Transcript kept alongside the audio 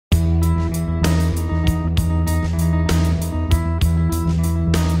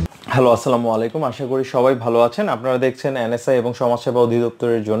Hello, আসসালামু আলাইকুম। আশা করি সবাই ভালো আছেন। আপনারা দেখছেন এনএসআই এবং সমাজসেবা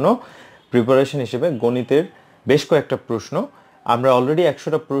অধিদপ্তরের জন্য প্রিপারেশন হিসেবে গণিতের বেশ কয়েকটা প্রশ্ন। আমরা অলরেডি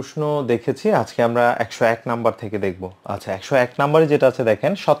 100টা প্রশ্ন দেখেছি। আজকে আমরা 101 নাম্বার থেকে দেখব। আচ্ছা, 101 নাম্বারে যেটা আছে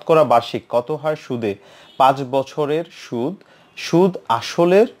দেখেন, শতকরা বার্ষিক কত হার সুদে 5 বছরের সুদ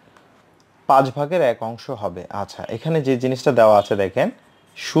আসলের 5/1 হবে। আচ্ছা, এখানে যে জিনিসটা দেওয়া আছে দেখেন,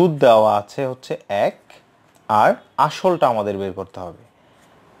 সুদ দেওয়া আছে হচ্ছে 1, আর আসলটা আমাদের বের করতে হবে।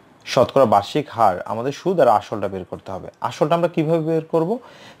 শতকরা বার্ষিক হার, আমাদের সুদ আর আসলটা বের করতে হবে। আসলটা আমরা কিভাবে বের করব?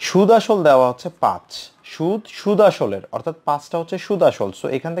 সুদ আসল দেওয়া হচ্ছে 5, সুদ আসলের, অর্থাৎ 5টা হচ্ছে সুদ আসল। সো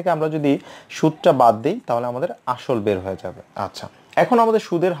এখান থেকে আমরা যদি সুদটা বাদ দিই তাহলে আমাদের আসল বের হয়ে যাবে। আচ্ছা, এখন আমাদের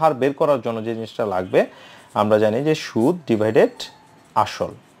সুদের হার বের করার জন্য যে জিনিসটা লাগবে, আমরা জানি যে সুদ ডিভাইডেড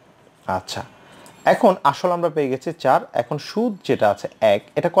আসল। আচ্ছা, এখন আসল আমরা পেয়ে গেছি 4। এখন সুদ যেটা আছে 1,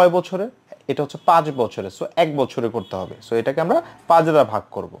 এটা কয় বছরে? এটা হচ্ছে 5 বছরে। সো 1 বছরে করতে হবে। সো এটাকে আমরা 5 দ্বারা ভাগ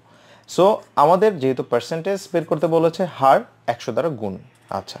করব। সো আমাদের যেহেতু পার্সেন্টেজ বের করতে বলেছে, হার 100 দ্বারা গুণ।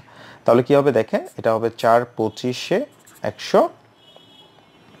 আচ্ছা, তাহলে কি হবে দেখেন, এটা হবে 4 25-এ 100,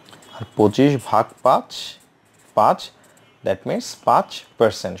 আর 25 ভাগ 5, দ্যাট মিনস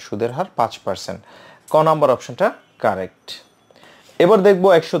 5%। সুদের হার 5%। ক নাম্বার অপশনটা কারেক্ট। এবার দেখব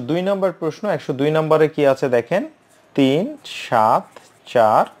 102 নম্বর প্রশ্ন। 102 নম্বরে কি আছে দেখেন, 3 7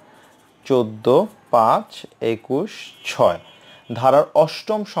 4 14 5 21 6 ধারার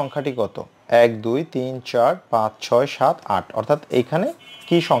অষ্টম সংখ্যাটি কত? 1 2 3 4 5 6 7 8, অর্থাৎ এইখানে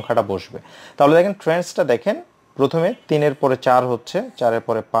কি সংখ্যাটা বসবে? তাহলে দেখেন ট্রেন্ডসটা দেখেন, প্রথমে 3-এর পরে 4 হচ্ছে, 4-এর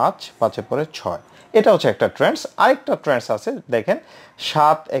পরে 5, 5-এর পরে 6। এটা হচ্ছে একটা ট্রেন্ডস। আরেকটা ট্রেন্ডস আছে দেখেন,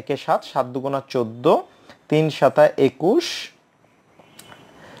 7 1-এ 7, 7 2 14, 3 7 21,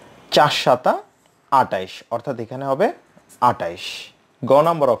 4 7 28, অর্থাৎ এখানে হবে 28। গ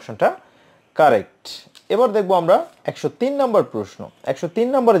নাম্বার অপশনটা কারেক্ট। এবার দেখবো আমরা 103 নম্বর প্রশ্ন। 103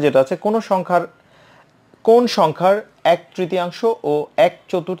 নম্বরে যেটা আছে, কোন সংখ্যার 1/3 ও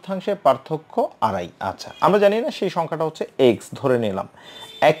 1/4 পার্থক্য আড়াই। আচ্ছা, আমরা জানি না সেই সংখ্যাটা হচ্ছে এক্স ধরে নিলাম।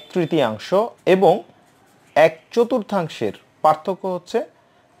 1/3 এবং 1/4 পার্থক্য হচ্ছে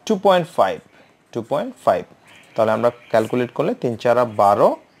 2.5। তাহলে আমরা ক্যালকুলেট করলে 3 4 12,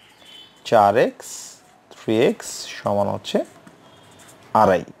 4x 3x সমান হচ্ছে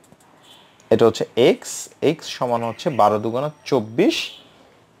আড়াই। এটা হচ্ছে x সমান হচ্ছে 12 2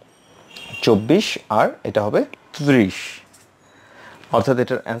 24, আর এটা হবে 30, অর্থাৎ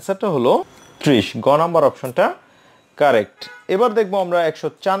এটার অ্যান্সারটা হলো 30। গ নাম্বার অপশনটা কারেক্ট। এবার দেখবো আমরা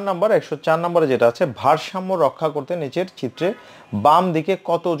 104 নাম্বার। 104 নাম্বারে যেটা আছে, ভারসাম্য রক্ষা করতে নিচের চিত্রে বাম দিকে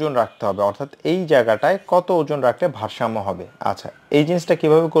কত ওজন রাখতে হবে, অর্থাৎ এই জায়গাটায় কত ওজন রাখলে ভারসাম্য হবে। আচ্ছা, এই জিনিসটা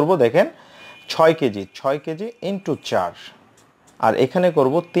কিভাবে করব দেখেন, 6 কেজি ইন্টু 4, আর এখানে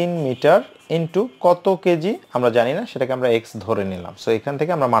করব 3 মিটার ইন্টু কত কেজি আমরা জানি না, সেটাকে আমরা এক্স ধরে নিলাম। সো এখান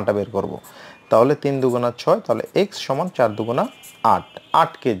থেকে আমরা মানটা বের করব। তাহলে 3 2 6, তাহলে এক্স সমান 4 2 8,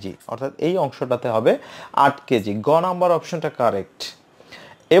 8 কেজি, অর্থাৎ এই অংশটাতে হবে 8 কেজি। গ নাম্বার অপশনটা কারেক্ট।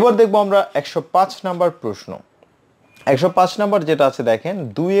 এবার দেখবো আমরা 105 নাম্বার প্রশ্ন। 105 নাম্বার যেটা আছে দেখেন,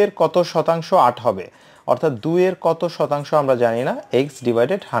 2-এর কত শতাংশ 8 হবে, অর্থাৎ 2-এর কত শতাংশ আমরা জানি না, x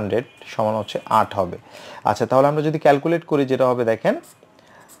ডিভাইডেড 100 সমান হচ্ছে 8 হবে। আচ্ছা, তাহলে আমরা যদি ক্যালকুলেট করি যেটা হবে দেখেন,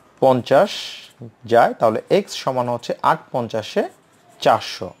 50 যায়, তাহলে x সমান হচ্ছে 8 50-এ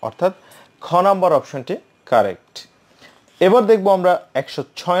 400, অর্থাৎ খ নাম্বার অপশনটি কারেক্ট। এবার দেখবো আমরা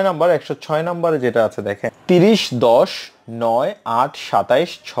 106 নাম্বার। 106 নাম্বারে যেটা আছে দেখেন, 30 10 9 8 27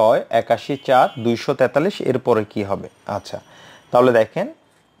 6 81 4 243, এরপরে কি হবে? আচ্ছা, তাহলে দেখেন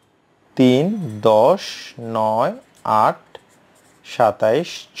 3 10 9 8 27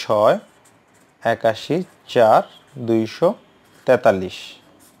 6 81 4 243,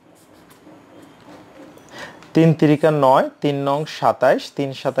 3 3 9, 3 9 27,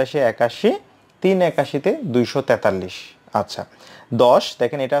 3 27-এ 81, 3 81-তে 243। আচ্ছা, 10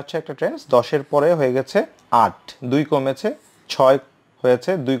 দেখেন, এটা হচ্ছে একটা ট্রেন্ডস। 10-এর পরে হয়ে গেছে 8, 2 কমেছে, 6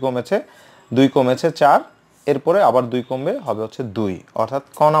 হয়েছে, 2 কমেছে, 2 কমেছে 4, এরপরে আবার 2 কমবে, হবে হচ্ছে 2, অর্থাৎ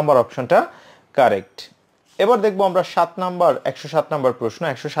ক নাম্বার অপশনটা কারেক্ট। এবার দেখবো আমরা 7 নাম্বার। 107 নাম্বার প্রশ্ন।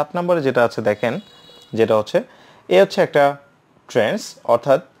 107 নাম্বারে যেটা আছে দেখেন, যেটা হচ্ছে এ হচ্ছে একটা ট্রেন্ডস,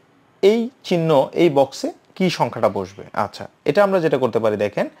 অর্থাৎ এই চিহ্ন এই বক্সে কি সংখ্যাটা বসবে। আচ্ছা, এটা আমরা যেটা করতে পারি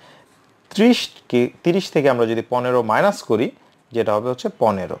দেখেন, 30 থেকে আমরা যদি 15 মাইনাস করি, যেটা হবে হচ্ছে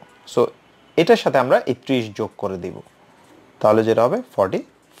 15। সো এটার সাথে আমরা এই 30 যোগ করে দিব, তাহলে যেটা হবে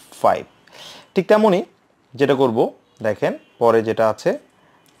 45। ঠিক তেমনই যেটা করব দেখেন, পরে যেটা আছে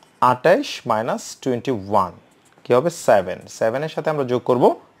 28 মাইনাস 21 কি হবে 7, 7-এর সাথে আমরা যোগ করব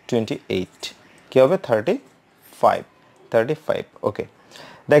 28, কি হবে 35। ওকে,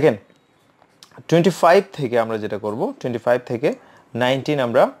 দেখেন 25 থেকে আমরা যেটা করব, 25 থেকে 19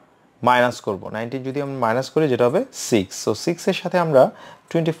 আমরা মাইনাস করব, 19 যদি আমরা মাইনাস করি যেটা হবে 6, সো 6 এর সাথে আমরা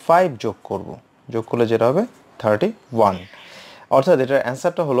 25 যোগ করব, যোগ করলে যেটা হবে 31, অর্থাৎ এটার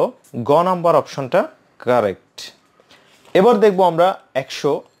অ্যান্সারটা হলো গ নাম্বার অপশনটা কারেক্ট। এবার দেখব আমরা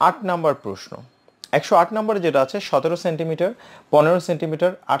 108 নাম্বার প্রশ্ন। 108 নম্বরে যেটা আছে 17 সেন্টিমিটার, 15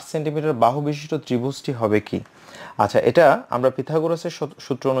 সেন্টিমিটার, 8 সেন্টিমিটার বাহু বিশিষ্ট ত্রিভুজটি হবে কি? আচ্ছা, এটা আমরা পিথাগোরাসের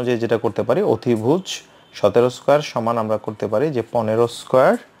সূত্র অনুযায়ী যেটা করতে পারি, অতিভুজ 17 স্কোয়ার সমান আমরা করতে পারি যে 15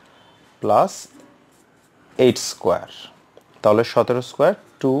 স্কোয়ার প্লাস 8 স্কোয়ার, তাহলে 17 স্কোয়ার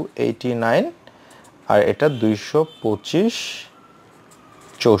 289 আর এটা 225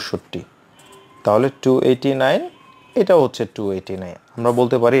 64, তাহলে 289, এটা হচ্ছে 289। আমরা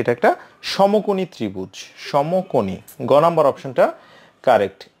বলতে পারি এটা একটা সমকোণী ত্রিভুজ, সমকোণী, গ নাম্বার অপশনটা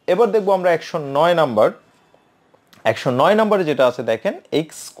কারেক্ট। এবার দেখব আমরা 109 নাম্বার। 109 নম্বরে যেটা আছে দেখেন,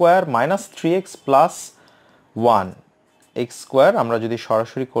 x square minus 3x plus 1, x square আমরা যদি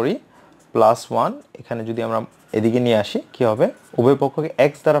সরাসরি করি প্লাস 1, এখানে যদি আমরা এদিকে নিয়ে আসি কি হবে, উভয় পক্ষকে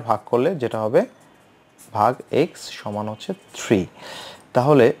x দ্বারা ভাগ করলে যেটা হবে ভাগ x সমান হচ্ছে 3,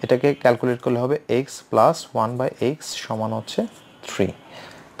 তাহলে এটাকে ক্যালকুলেট করলে হবে x প্লাস 1/x সমান হচ্ছে 3।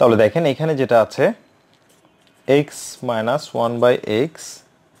 তাহলে দেখেন এখানে যেটা আছে x minus 1/x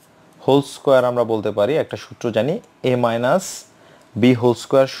whole square, আমরা বলতে পারি একটা সূত্র জানি a minus b whole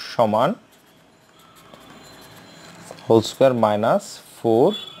square সমান হোল স্কোয়ার মাইনাস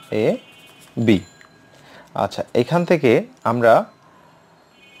 4ab। আচ্ছা, এখান থেকে আমরা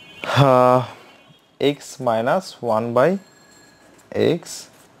x minus 1/x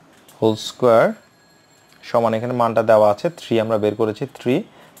whole square সমান, এখানে মানটা দেওয়া আছে 3, আমরা বের করেছি 3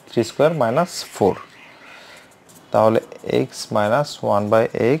 স্কোয়ার মাইনাস 4, তাহলে x minus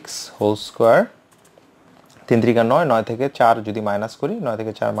 1/x whole square, 3 3 9, 9 থেকে 4 যদি মাইনাস করি, 9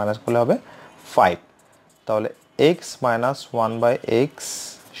 থেকে 4 মাইনাস করলে হবে 5, তাহলে x মাইনাস 1/x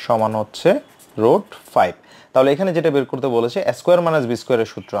সমান হচ্ছে রুট 5। তাহলে এখানে যেটা বের করতে বলেছে a স্কোয়ার মাইনাস b স্কোয়ারের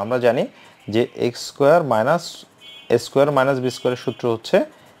সূত্র, আমরা জানি যে x square minus a square minus b স্কোয়ারের সূত্র হচ্ছে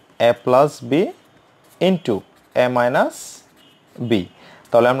a plus b into a minus b,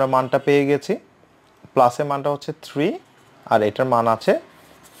 তাহলে আমরা মানটা পেয়ে গেছি, প্লাসের মানটা হচ্ছে 3 আর এটার মান আছে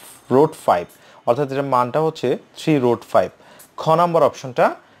রুট 5, অর্থাৎ এটার মানটা হচ্ছে 3 রুট 5, খ নাম্বার অপশনটা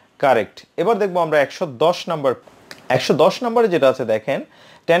কারেক্ট। এবার দেখবো আমরা 110 নাম্বার। 110 নম্বরে যেটা আছে দেখেন,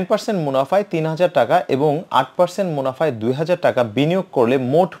 10% মুনাফায় 3000 টাকা এবং 8% মুনাফায় 2000 টাকা বিনিয়োগ করলে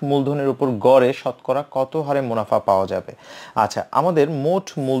মোট মূলধনের উপর গড়ে শতকরা কত হারে মুনাফা পাওয়া যাবে? আচ্ছা, আমাদের মোট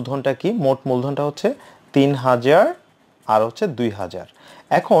মূলধনটা কি? মোট মূলধনটা হচ্ছে 3000 আর হচ্ছে 2000।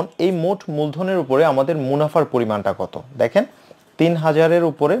 এখন এই মোট মূলধনের উপরে আমাদের মুনাফার পরিমাণটা কত? দেখেন 3000-এর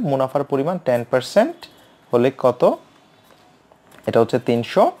উপরে মুনাফার পরিমাণ 10% হলে কত? এটা হচ্ছে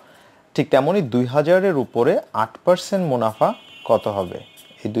 300। ঠিক তেমনই 2000-এর উপরে 8% মুনাফা কত হবে?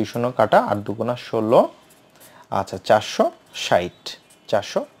 এই 2 শূন্য কাটা, 8 দুগুণা 16, আচ্ছা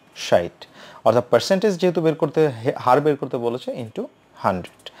 460, অর্থাৎ পার্সেন্টেজ যেহেতু বের করতে, হার বের করতে বলেছে, ইন্টু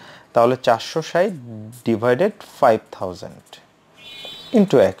 100, তাহলে 460 ডিভাইডেড 5000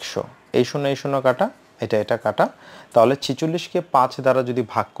 ইন্টু 100, এই শূন্য কাটা, এটা কাটা, তাহলে 46কে 5 দ্বারা যদি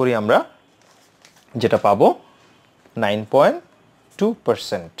ভাগ করি আমরা যেটা পাবো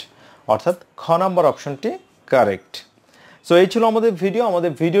 9.2%, অর্থাৎ খ নাম্বার অপশনটি কারেক্ট। সো এই ছিল আমাদের ভিডিও।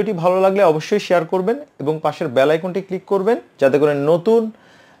 আমাদের ভিডিওটি ভালো লাগলে অবশ্যই শেয়ার করবেন এবং পাশের বেল আইকনটি ক্লিক করবেন যাতে করে নতুন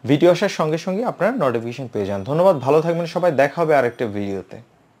ভিডিও আসার সঙ্গে সঙ্গে আপনারা নোটিফিকেশন পেয়ে যান। ধন্যবাদ, ভালো থাকবেন সবাই, দেখা হবে আরেকটা ভিডিওতে।